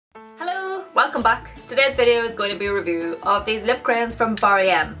Welcome back. Today's video is going to be a review of these lip crayons from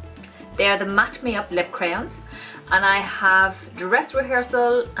Bothe. They are the Matte Me Up lip crayons, and I have Dress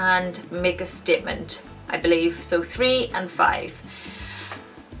Rehearsal and Make a Statement, I believe, so 3 and 5.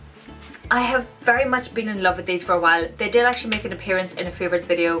 I have very much been in love with these for a while. They did actually make an appearance in a favourites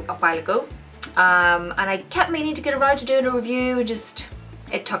video a while ago, and I kept meaning to get around to doing a review,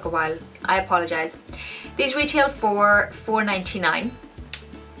 it took a while. I apologise. These retail for $4.99.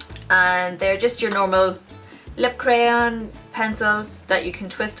 And they're just your normal lip crayon pencil that you can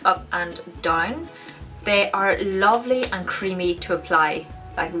twist up and down. They are lovely and creamy to apply,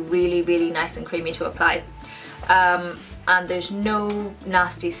 like really nice and creamy to apply. And there's no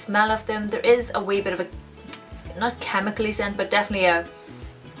nasty smell of them. There is a wee bit of a, not chemically scent, but definitely a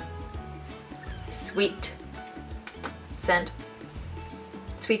sweet scent,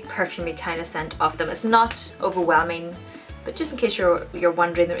 sweet perfumey kind of scent of them. It's not overwhelming, but just in case you're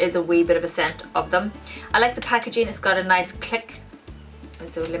wondering, there is a wee bit of a scent of them. I like the packaging. It's got a nice click.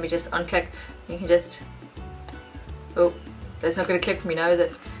 So let me just unclick. You can just, oh, that's not going to click for me now, is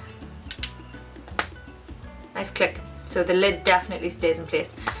it? Nice click. So the lid definitely stays in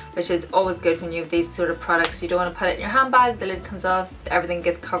place, which is always good when you have these sort of products. You don't want to put it in your handbag, the lid comes off, everything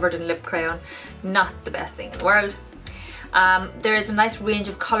gets covered in lip crayon. Not the best thing in the world. There is a nice range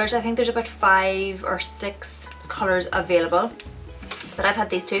of colours. I think there's about 5 or 6 colours available, but I've had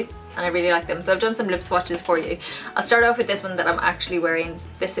these two and I really like them, so I've done some lip swatches for you. I'll start off with this one that I'm actually wearing.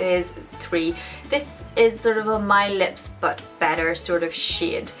 This is 3. This is sort of a My Lips but better sort of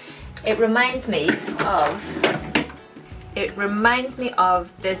shade. It reminds me of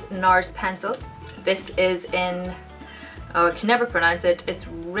this NARS pencil. This is in, oh, I can never pronounce it. It's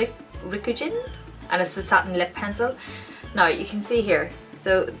Rikujin, and it's the satin lip pencil. Now you can see here,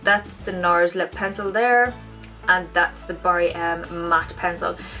 so that's the NARS lip pencil there, and that's the Bothe matte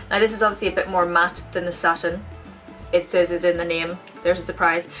pencil. Now this is obviously a bit more matte than the satin. It says it in the name, there's a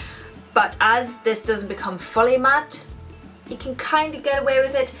surprise. But as this doesn't become fully matte, you can kind of get away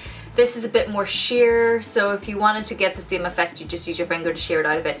with it. This is a bit more sheer, so if you wanted to get the same effect, you just use your finger to sheer it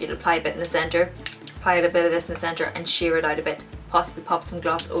out a bit. You'd apply a bit in the centre, apply a bit of this in the centre and sheer it out a bit. Possibly pop some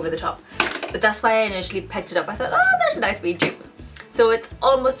gloss over the top. But that's why I initially picked it up. I thought, oh, there's a nice wee dupe. So it's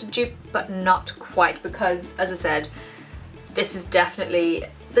almost a dupe, but not quite, because as I said, this is definitely,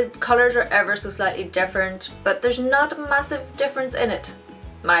 the colours are ever so slightly different, but there's not a massive difference in it,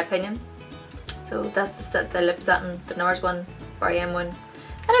 in my opinion. So that's the lip satin, the NARS one, Bothe one.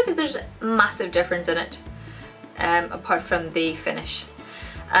 I don't think there's a massive difference in it, apart from the finish.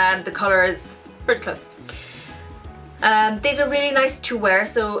 The colour is pretty close. These are really nice to wear,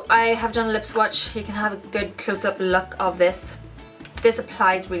 so I have done a lip swatch. You can have a good close-up look of this. This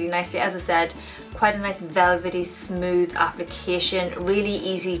applies really nicely, as I said, quite a nice velvety smooth application, really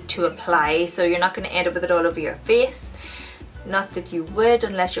easy to apply, so you're not going to end up with it all over your face. Not that you would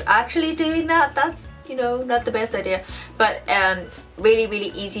unless you're actually doing that, that's, you know, not the best idea, but really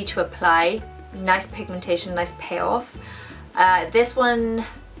easy to apply, nice pigmentation, nice payoff. This one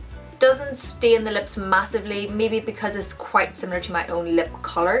doesn't stain the lips massively, maybe because it's quite similar to my own lip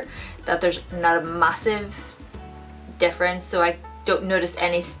colour, that there's not a massive difference, so I don't notice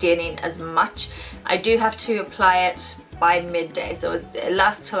any staining as much. I do have to apply it by midday, so it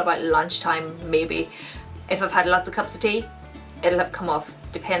lasts till about lunchtime maybe. If I've had lots of cups of tea, it'll have come off,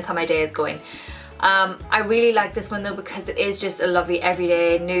 depends how my day is going. I really like this one though, because it is just a lovely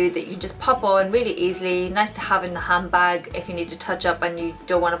everyday nude that you can just pop on really easily. Nice to have in the handbag if you need to touch up and you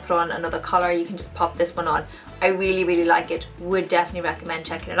don't want to put on another colour, you can just pop this one on. I really like it, would definitely recommend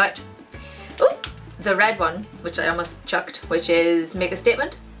checking it out. Ooh, the red one, which I almost chucked, which is Make a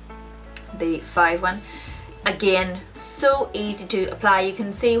Statement, the 5 one. Again, so easy to apply. You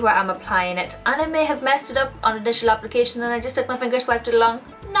can see where I'm applying it, and I may have messed it up on initial application and I just took my finger, swiped it along,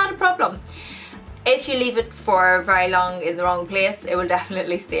 not a problem. If you leave it for very long in the wrong place, it will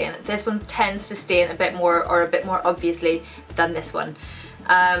definitely stain. This one tends to stain a bit more, or a bit more obviously, than this one.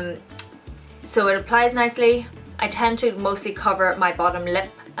 So it applies nicely. I tend to mostly cover my bottom lip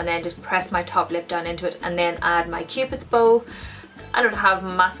and then just press my top lip down into it and then add my cupid's bow. I don't have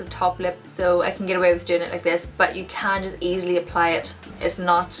a massive top lip, so I can get away with doing it like this, but you can just easily apply it. It's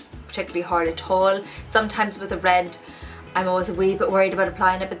not particularly hard at all. Sometimes with a red, I'm always a wee bit worried about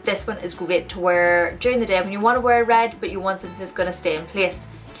applying it, but this one is great to wear during the day when you want to wear red but you want something that's going to stay in place.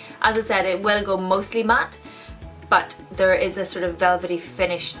 As I said, it will go mostly matte, but there is a sort of velvety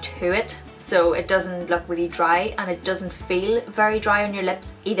finish to it, so it doesn't look really dry and it doesn't feel very dry on your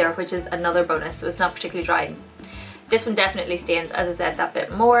lips either, which is another bonus, so it's not particularly drying. This one definitely stains, as I said, that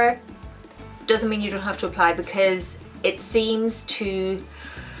bit more. Doesn't mean you don't have to apply, because it seems to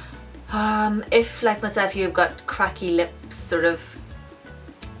If, like myself, you've got cracky lips, sort of,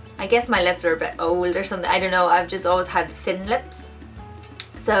 I guess my lips are a bit old or something, I don't know, I've just always had thin lips.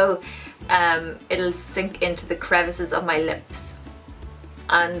 So it'll sink into the crevices of my lips.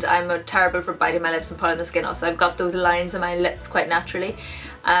 And I'm terrible for biting my lips and pulling the skin off, so I've got those lines in my lips quite naturally.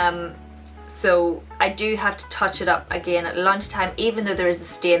 So I do have to touch it up again at lunchtime, even though there is a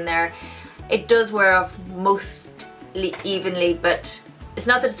stain there. It does wear off mostly evenly, but it's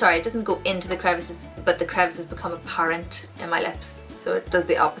not that, sorry, it doesn't go into the crevices, but the crevices become apparent in my lips. So it does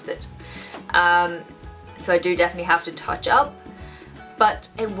the opposite. So I do definitely have to touch up, but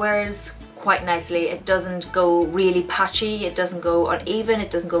it wears quite nicely. It doesn't go really patchy, it doesn't go uneven,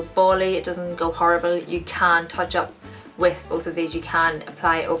 it doesn't go bally, it doesn't go horrible. You can touch up with both of these, you can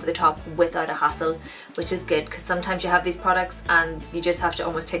apply over the top without a hassle, which is good, because sometimes you have these products and you just have to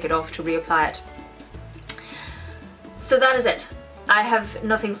almost take it off to reapply it. So that is it. I have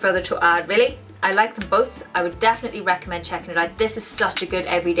nothing further to add really. I like them both. I would definitely recommend checking it out. This is such a good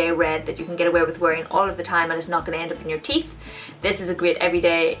everyday red that you can get away with wearing all of the time and it's not going to end up in your teeth. This is a great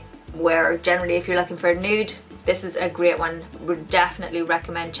everyday wear. Generally, if you're looking for a nude, this is a great one. Would definitely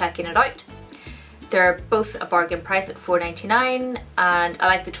recommend checking it out. They're both a bargain price at $4.99, and I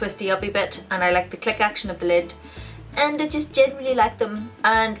like the twisty uppy bit, and I like the click action of the lid, and I just generally like them.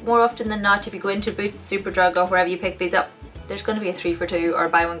 And more often than not, if you go into Boots, Superdrug, or wherever you pick these up, there's going to be a 3 for 2 or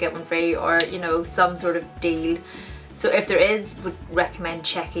buy one get one free, or you know, some sort of deal. So if there is, would recommend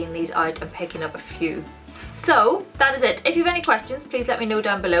checking these out and picking up a few. So that is it. If you have any questions, please let me know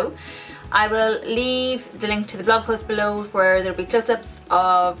down below. I will leave the link to the blog post below where there'll be close-ups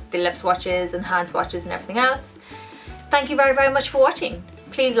of the lip swatches and hand swatches and everything else. Thank you very, very much for watching.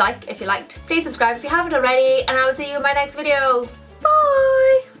 Please like if you liked, please subscribe if you haven't already, and I will see you in my next video.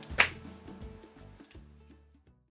 Bye!